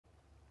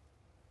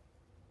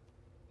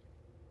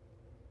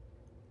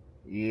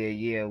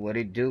Yeah, what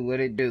it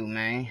do,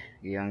 man?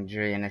 Young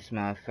Dre and this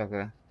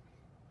motherfucker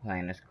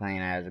playing this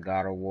clean ass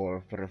God of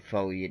War for the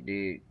foe, you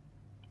dude.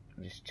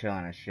 Just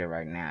chilling and shit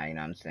right now, you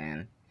know what I'm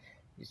saying?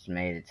 Just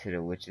made it to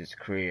the witch's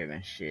crib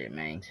and shit,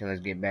 man. So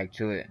let's get back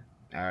to it.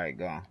 Alright,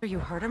 go on. You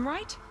heard him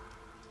right?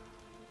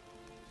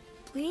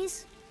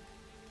 Please?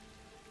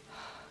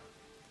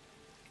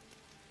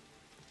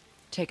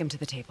 Take him to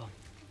the table.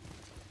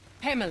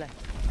 Pamela.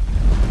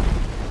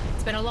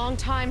 It's been a long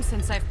time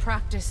since I've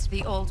practiced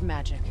the old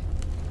magic.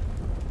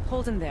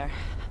 Hold him there.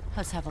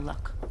 Let's have a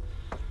look.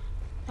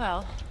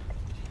 Well,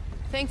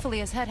 thankfully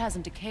his head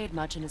hasn't decayed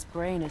much and his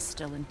brain is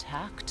still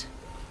intact.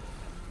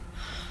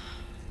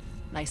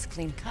 Nice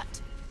clean cut.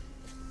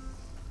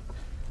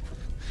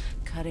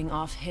 Cutting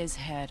off his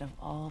head of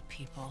all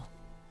people.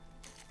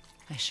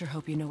 I sure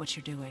hope you know what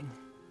you're doing.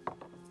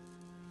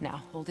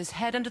 Now, hold his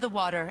head under the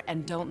water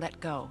and don't let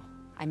go.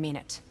 I mean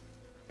it.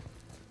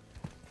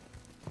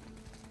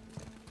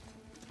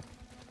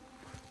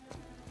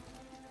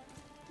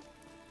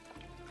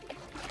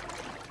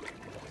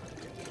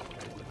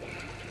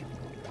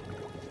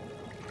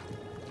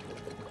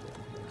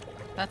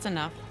 That's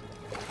enough.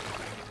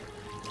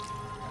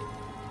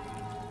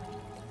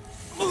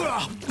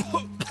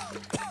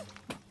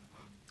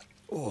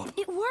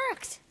 It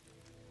worked!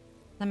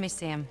 Let me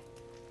see him.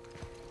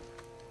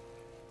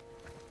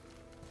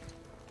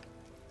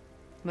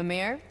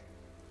 Mimir?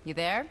 You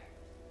there?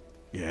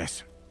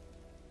 Yes.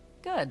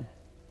 Good.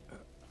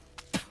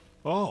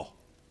 Oh.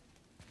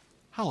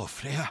 Hello,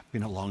 Freya.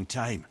 Been a long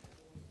time.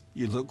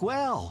 You look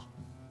well.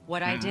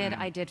 What I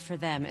did for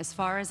them. As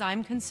far as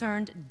I'm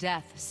concerned,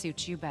 death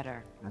suits you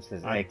better.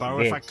 I'd bow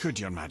if I could,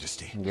 Your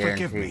Majesty.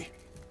 Forgive me.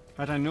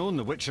 Had I known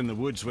the Witch in the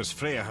Woods was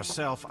Freya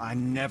herself, I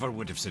never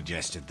would have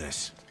suggested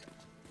this.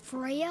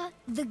 Freya?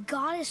 The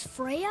goddess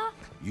Freya?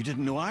 You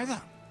didn't know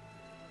either?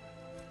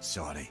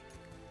 Sorry.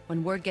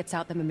 When word gets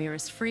out that Mimir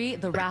is free,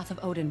 the wrath of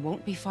Odin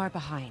won't be far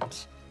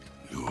behind.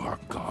 You are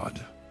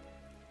God.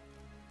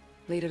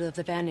 Leader of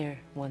the Vanir,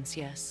 once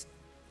yes,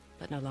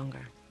 but no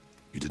longer.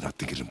 You did not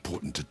think it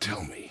important to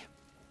tell me.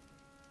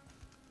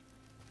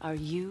 Are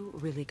you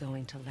really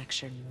going to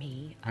lecture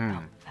me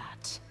about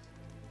that?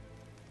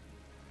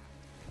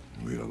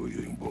 We are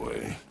leaving,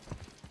 boy.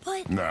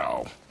 But...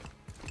 Now.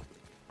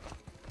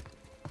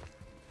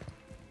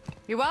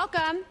 You're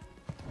welcome.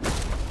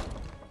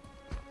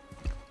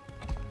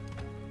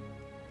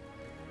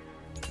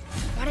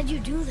 Why did you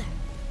do that?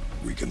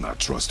 We cannot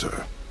trust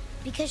her.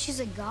 Because she's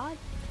a god?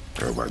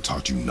 Have I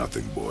taught you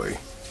nothing, boy?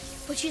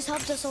 But she's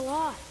helped us a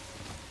lot.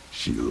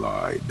 She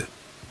lied.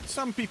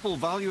 Some people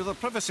value their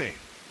privacy.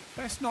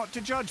 Best not to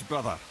judge,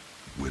 brother.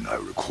 When I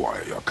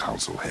require your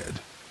council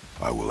head,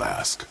 I will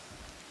ask.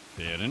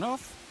 Fair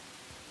enough.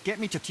 Get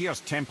me to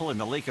Tyr's temple in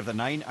the Lake of the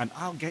Nine, and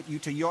I'll get you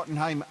to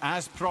Jotunheim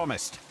as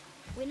promised.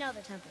 We know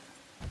the temple.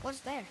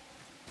 What's there?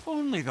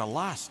 Only the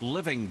last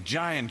living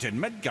giant in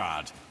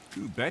Midgard.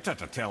 Who better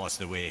to tell us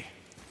the way?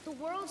 The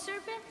world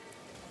serpent?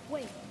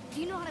 Wait,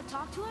 do you know how to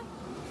talk to him?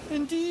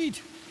 Indeed.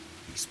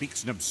 He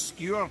speaks an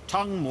obscure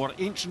tongue more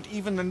ancient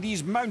even than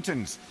these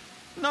mountains.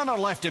 None are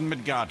left in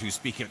Midgard who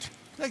speak it.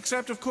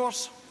 Except, of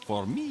course,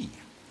 for me.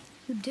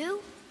 You do?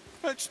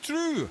 It's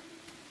true.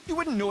 You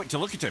wouldn't know it to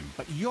look at him,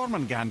 but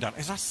Jormungandr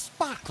is a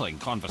sparkling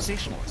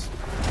conversationalist.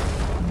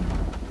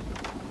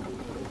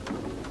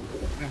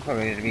 I'm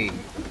probably gonna be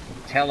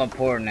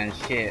teleporting and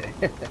shit.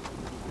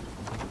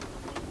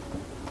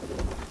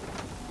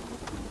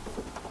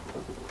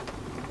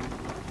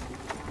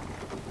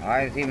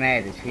 Why is he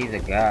mad that she's a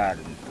god?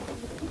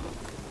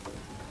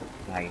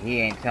 Like,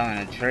 he ain't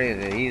telling the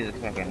truth that he's a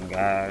fucking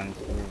god and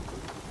shit.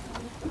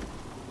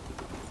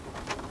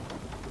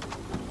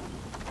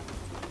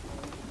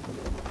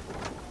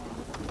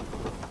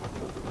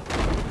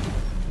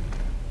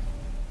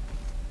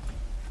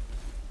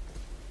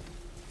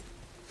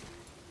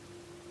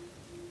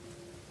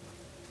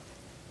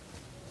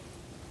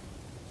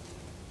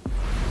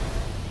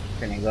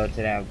 Gonna go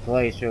to that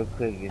place real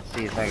quick and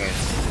see if I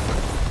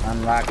can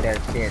unlock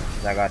that shit,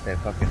 cause I got that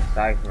fucking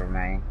cipher,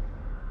 man.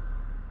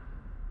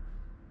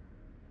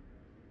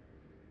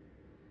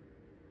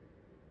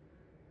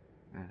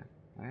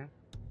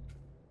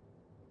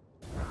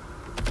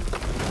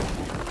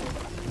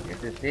 Guess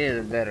this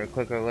is a better,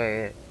 quicker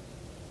way.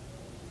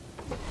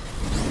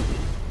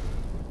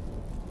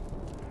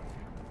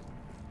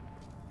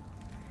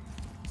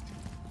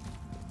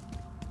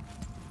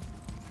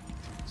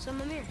 So,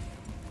 Mimir,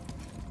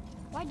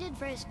 why did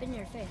Freya spin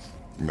your face?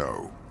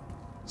 No.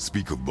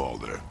 Speak of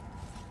Baldur.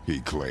 He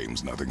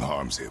claims nothing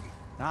harms him.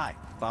 Aye,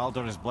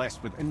 Baldur is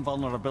blessed with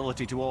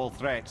invulnerability to all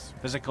threats,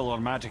 physical or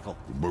magical.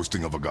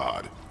 Boasting of a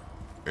god.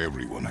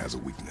 Everyone has a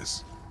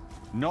weakness.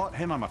 Not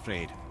him, I'm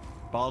afraid.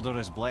 Baldur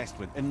is blessed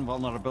with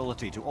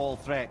invulnerability to all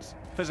threats,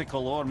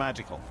 physical or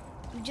magical.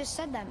 You just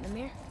said that,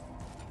 Mimir.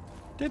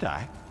 Did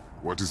I?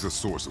 What is the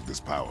source of this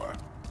power?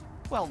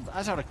 Well,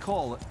 as I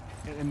recall, it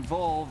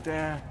involved,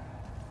 a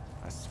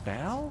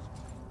spell?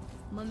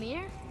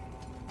 Mimir?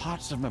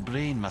 Parts of my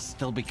brain must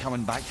still be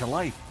coming back to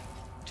life.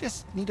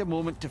 Just need a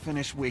moment to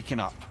finish waking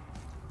up.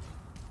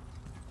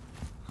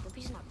 Hope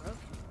he's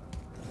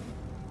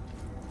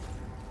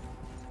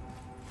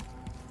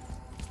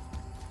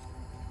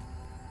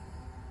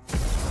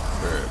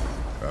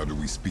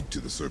we speak to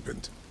the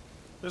serpent?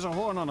 There's a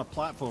horn on a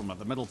platform at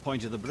the middle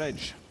point of the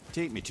bridge.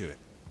 Take me to it.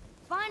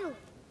 Finally,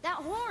 that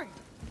horn.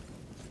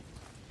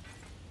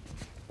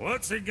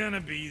 What's it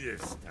gonna be this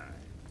time?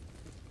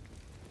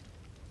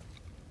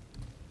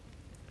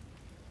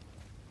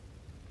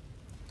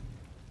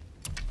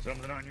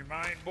 Something on your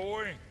mind,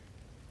 boy?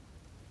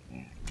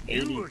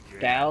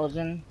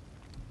 80,000?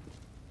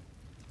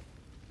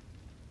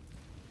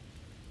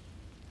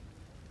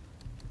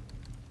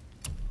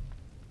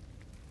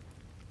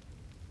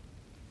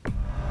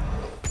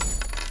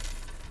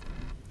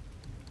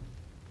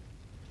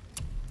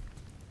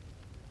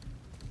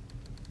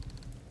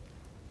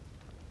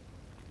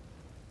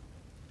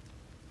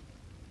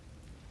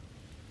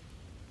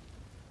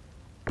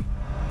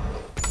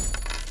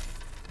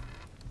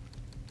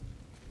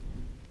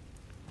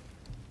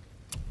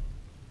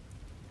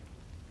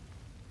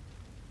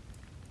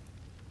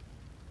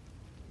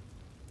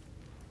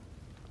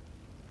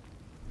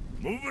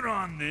 Moving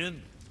on,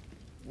 then.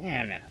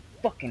 Yeah, man,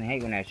 I fucking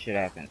hate when that shit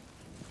happens.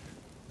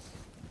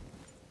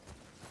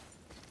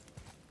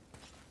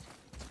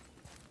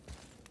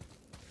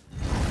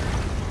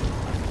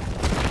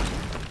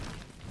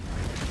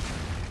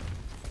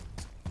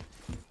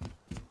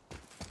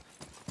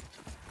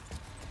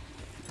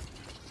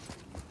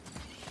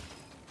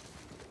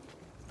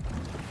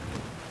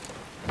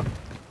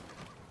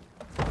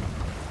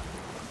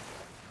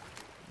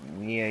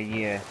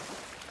 Yeah.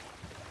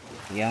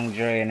 Young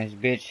Dre and his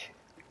bitch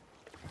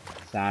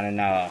signing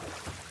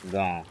off.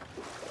 Gone.